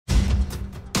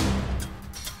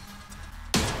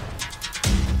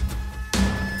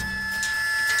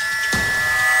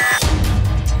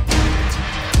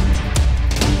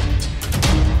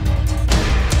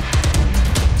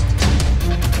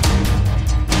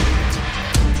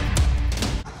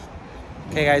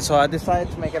Okay guys, so I decided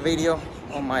to make a video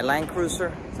on my Land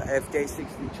Cruiser, the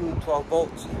Fj62 12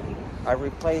 volts. I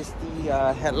replaced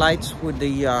the headlights with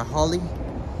the Holley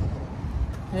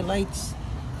headlights,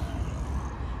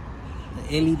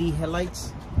 the LED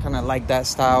headlights. Kind of like that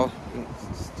style. It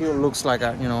still looks like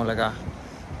a, you know, like a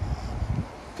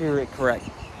period correct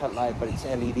headlight, but it's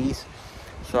LEDs.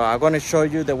 So I'm going to show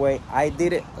you the way I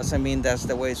did it. Doesn't mean that's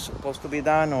the way it's supposed to be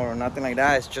done or nothing like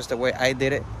that. It's just the way I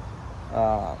did it.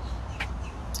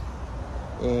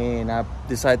 And I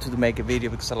decided to make a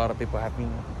video because a lot of people have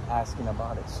been asking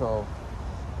about it. So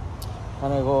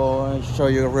I'm gonna go and show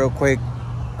you real quick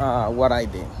what I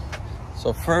did.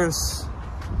 So first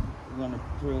we're gonna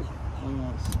put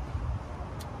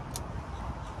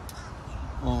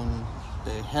on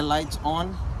the headlights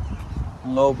on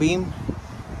low beam,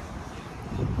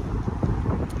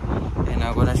 and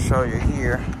I'm gonna show you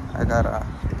here. I got a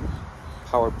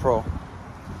Power Pro,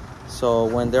 so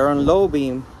when they're on low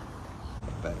beam,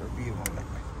 better view on it.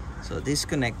 So this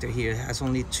connector here has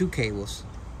only 2 cables.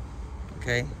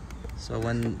 Okay, so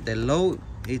when the low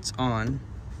it's on,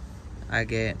 I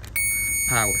get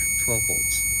power 12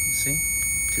 volts, see,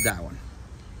 to that one.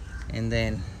 And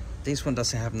then this one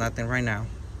doesn't have nothing right now.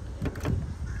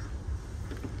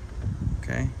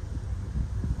 Okay,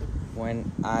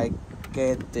 when I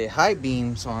get the high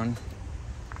beams on,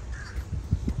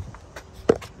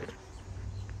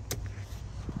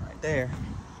 right there,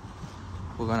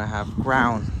 we're gonna have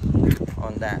ground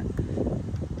on that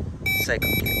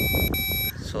second cable.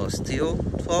 So still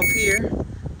 12 here,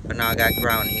 but now I got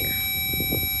ground here.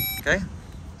 Okay,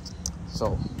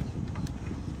 so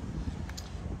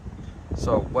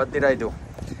what did I do?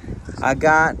 I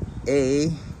got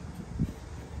a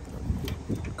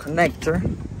connector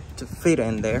to fit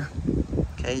in there.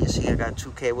 Okay, you see I got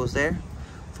 2 cables there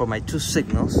for my 2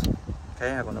 signals.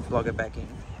 Okay, I'm gonna plug it back in.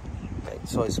 Okay,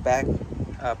 so it's back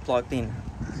plugged in.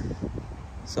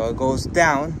 So it goes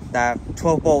down that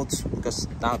 12 volts because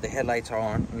now the headlights are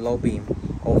on low beam,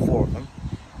 all 4 of them.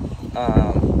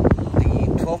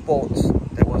 The 12 volts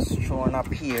that was showing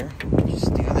up here is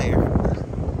still there.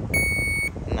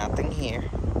 Nothing here.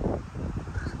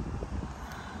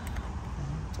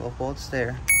 12 volts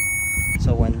there.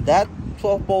 So when that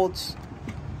 12 volts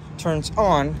turns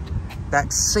on,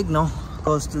 that signal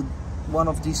goes to one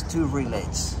of these 2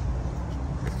 relays.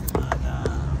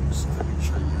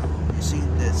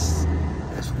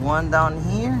 There's one down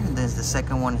here and there's the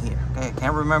second one here. Okay, I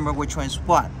can't remember which one is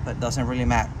what, but it doesn't really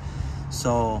matter.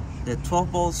 So the 12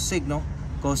 volt signal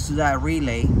goes to that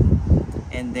relay,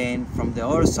 and then from the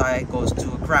other side goes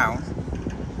to a ground.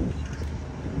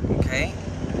 Okay,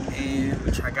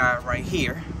 which I got right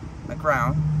here, the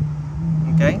ground.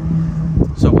 Okay,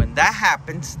 so when that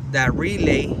happens, that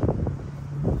relay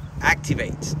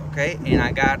activates. Okay, and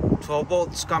I got 12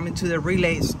 volts coming to the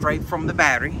relay straight from the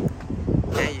battery.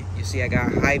 Okay, you see I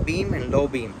got high beam and low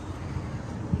beam.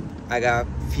 I got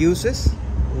fuses,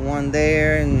 one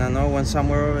there and another one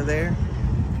somewhere over there.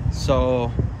 So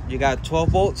you got 12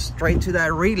 volts straight to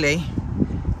that relay,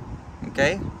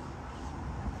 okay,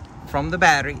 from the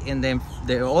battery, and then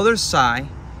the other side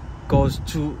goes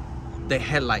to the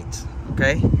headlights.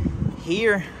 Okay,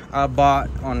 here I bought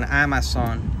on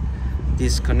Amazon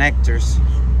these connectors.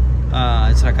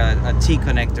 It's like a T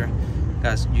connector,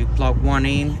 because you plug one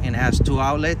in and it has 2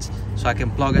 outlets, so I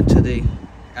can plug it to the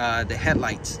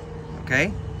headlights.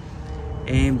 Okay,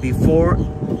 and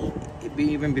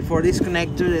even before this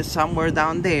connector is somewhere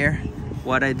down there,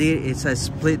 what I did is I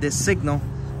split the signal.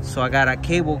 So I got a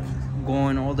cable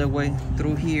going all the way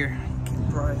through here,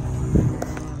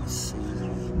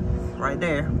 right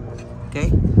there.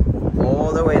 Okay,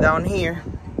 all the way down here,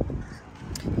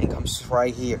 it comes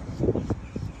right here.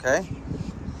 Okay,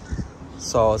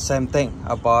 so same thing,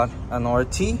 I bought an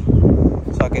RT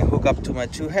so I can hook up to my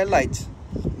 2 headlights.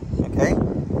 Okay,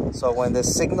 so when the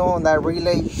signal on that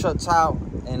relay shuts out,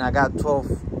 and I got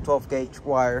 12 gauge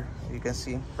wire, you can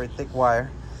see pretty thick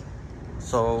wire,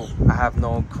 so I have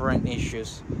no current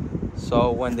issues.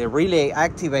 So when the relay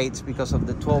activates, because of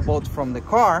the 12 volts from the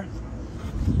car,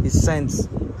 it sends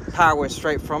power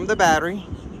straight from the battery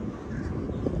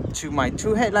to my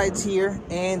 2 headlights here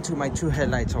and to my 2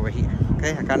 headlights over here.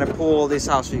 Okay, I kind of pull all this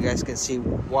out so you guys can see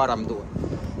what I'm doing.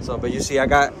 So, but you see I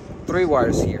got 3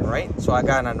 wires here, right? So I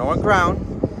got an on ground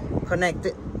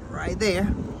connected right there,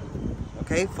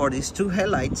 okay, for these 2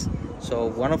 headlights. So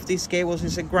one of these cables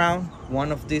is a ground,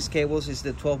 one of these cables is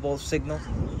the 12 volt signal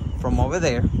from over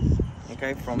there,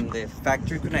 okay, from the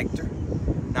factory connector.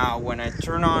 Now when I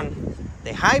turn on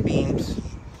the high beams,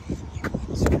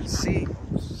 as you can see,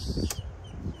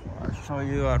 I'll show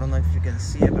you, I don't know if you can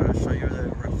see it, but I'll show you the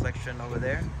reflection over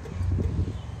there.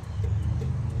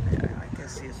 can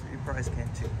see it, so you probably can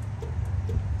too.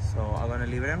 So I'm gonna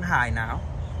leave it on high now.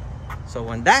 So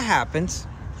when that happens,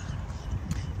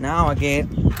 now I get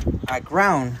a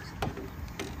ground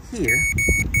here.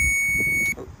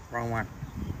 Oh, wrong one.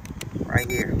 Right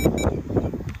here.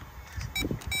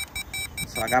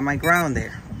 So I got my ground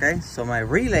there. Okay, so my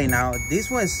relay now, this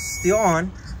one is still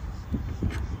on,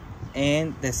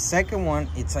 and the second one,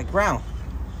 it's a ground,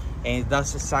 and it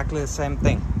does exactly the same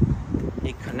thing.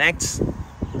 It connects,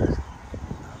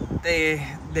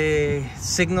 the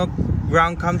signal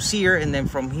ground comes here, and then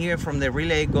from here, from the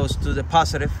relay, it goes to the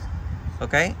positive.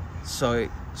 Okay, so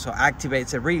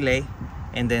activates a relay,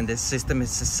 and then the system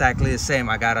is exactly the same.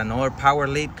 I got another power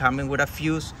lead coming with a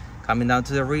fuse coming down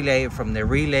to the relay. From the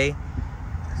relay,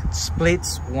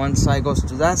 splits, one side goes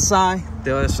to that side,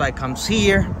 the other side comes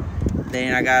here,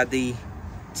 then I got the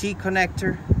T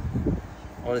connector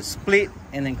or the split,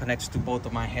 and then connects to both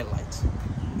of my headlights.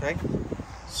 Okay,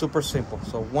 super simple.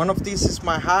 So one of these is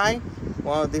my high,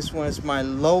 one of this one is my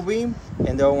low beam,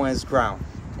 and the other one is ground.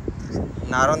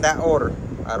 Not on that order,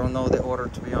 I don't know the order,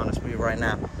 to be honest with you right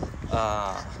now,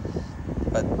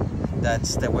 but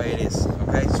that's the way it is.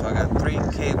 Okay, so I got 3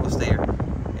 cables there.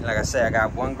 Like I said, I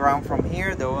got one ground from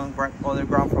here, the other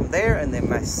ground from there, and then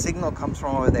my signal comes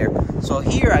from over there. So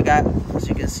here I got, as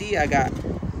you can see, I got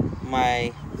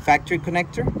my factory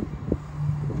connector.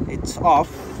 It's off,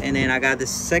 and then I got the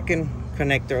second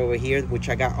connector over here, which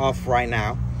I got off right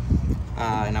now.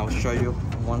 And I will show you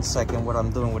in 1 second what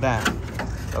I'm doing with that.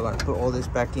 So I'm gonna put all this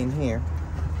back in here.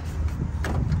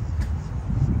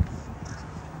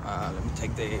 Let me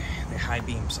take the high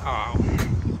beams out.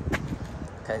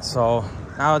 Okay, so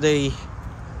now the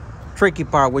tricky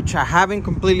part, which I haven't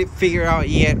completely figured out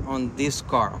yet on this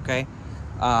car. Okay,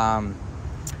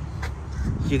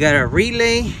 you got a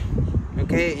relay,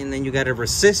 okay, and then you got a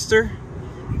resistor,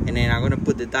 and then I'm gonna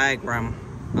put the diagram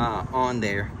on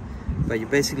there, but you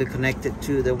basically connect it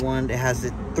to the one that has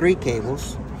the 3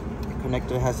 cables. The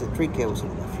connector has the 3 cables. I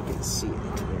don't know if you can see it.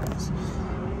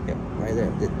 Yep, right there,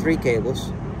 the 3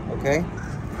 cables. Okay,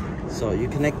 so you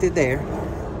connect it there,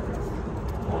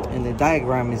 and the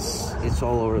diagram is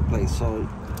all over the place, so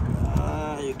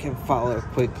you can follow it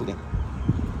quickly.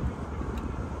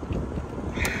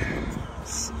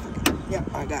 Yeah,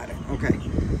 I got it. Okay,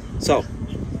 so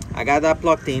I got that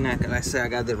plugged in. Like I said, I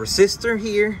got the resistor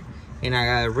here, and I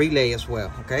got a relay as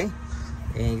well. Okay,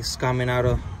 and it's coming out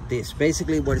of this.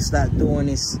 Basically, what it's not doing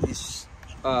is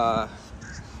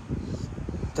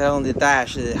telling the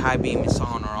dash that the high beam is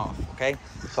on or off. Okay,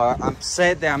 so I'm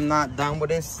sad that I'm not done with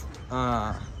this.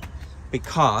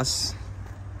 Because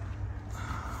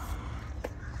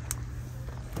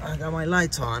I got my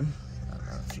lights on. I don't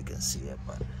know if you can see it,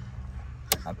 but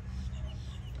I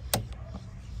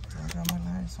got my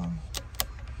lights on.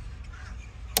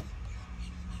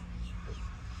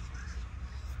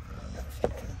 I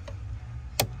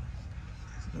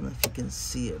don't know if you can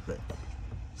see it, but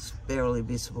it's barely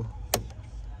visible.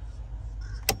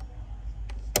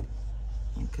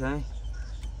 Okay.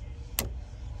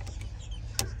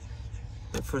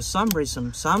 But for some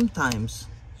reason, sometimes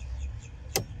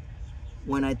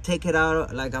when I take it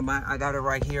out, like I got it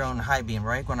right here on the high beam,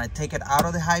 right? When I take it out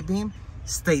of the high beam, it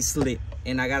stays lit,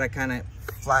 and I gotta kind of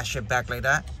flash it back like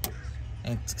that,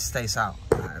 and it stays out.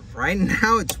 Right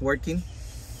now it's working,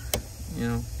 you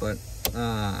know, but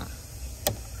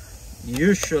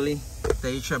usually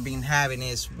the issue I've been having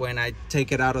is when I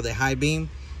take it out of the high beam,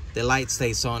 the light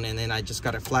stays on, and then I just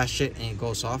gotta flash it and it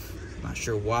goes off. Not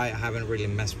sure why. I haven't really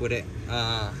messed with it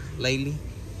lately,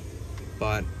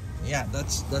 but yeah,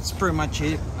 that's pretty much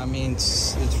it. I mean,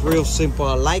 it's real simple.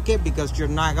 I like it because you're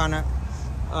not gonna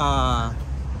I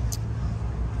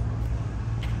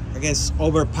guess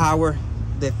overpower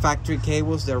the factory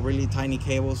cables. They're really tiny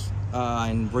cables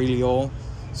and really old,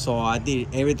 so I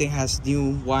did everything has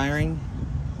new wiring.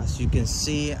 As you can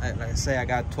see, like I say, I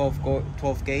got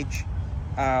 12 gauge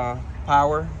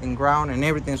power and ground, and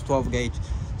everything's 12 gauge,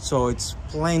 so it's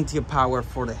plenty of power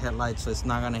for the headlights, so it's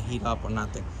not gonna heat up or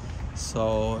nothing.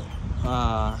 So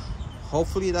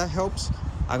hopefully that helps.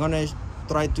 I'm gonna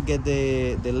try to get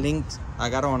the link I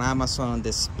got on Amazon,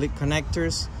 the split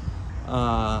connectors,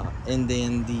 and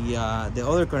then the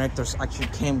other connectors actually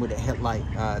came with a headlight.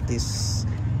 This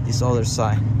other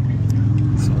side,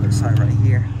 this other side right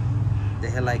here, the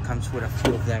headlight comes with a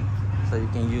few of them, so you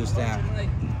can use that.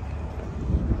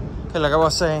 Okay, like I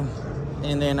was saying,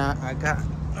 and then I got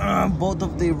both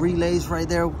of the relays right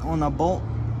there on a bolt,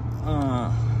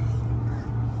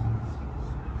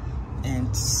 and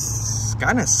it's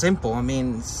kind of simple. I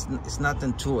mean, it's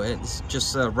nothing to it. It's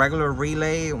just a regular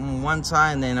relay on one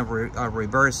side, and then a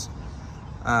reverse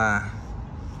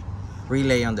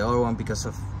relay on the other one because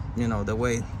of, you know, the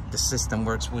way the system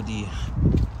works with the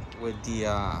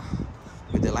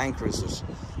Land Cruisers.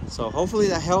 So hopefully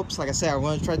that helps. Like I said, I'm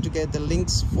going to try to get the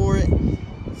links for it,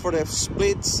 for the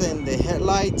splits and the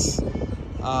headlights,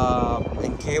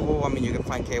 and cable. I mean, you can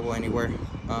find cable anywhere.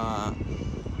 I'm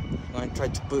going to try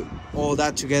to put all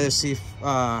that together, see if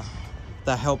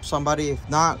that helps somebody. If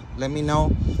not, let me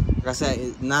know. Like I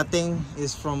said, nothing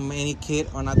is from any kit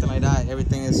or nothing like that.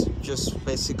 Everything is just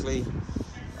basically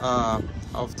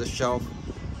off the shelf.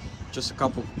 Just a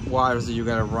couple wires that you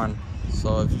gotta run.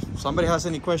 So if somebody has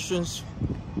any questions,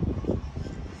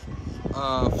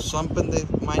 something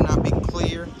that might not be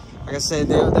clear, like I said,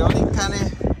 the only kind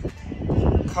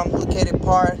of complicated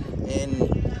part, and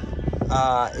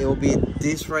it will be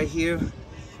this right here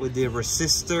with the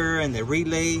resistor and the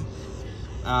relay.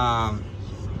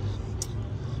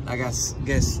 Like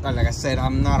I said,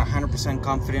 I'm not 100%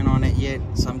 confident on it yet.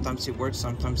 Sometimes it works,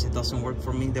 sometimes it doesn't work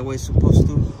for me the way it's supposed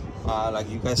to. Like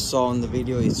you guys saw in the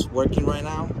video, it's working right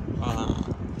now.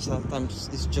 Sometimes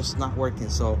it's just not working,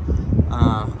 so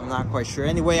I'm not quite sure.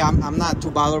 Anyway, I'm not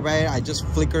too bothered by it. I just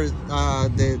flicker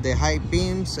the high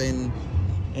beams and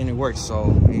it works,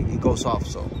 so it goes off.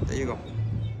 So there you go.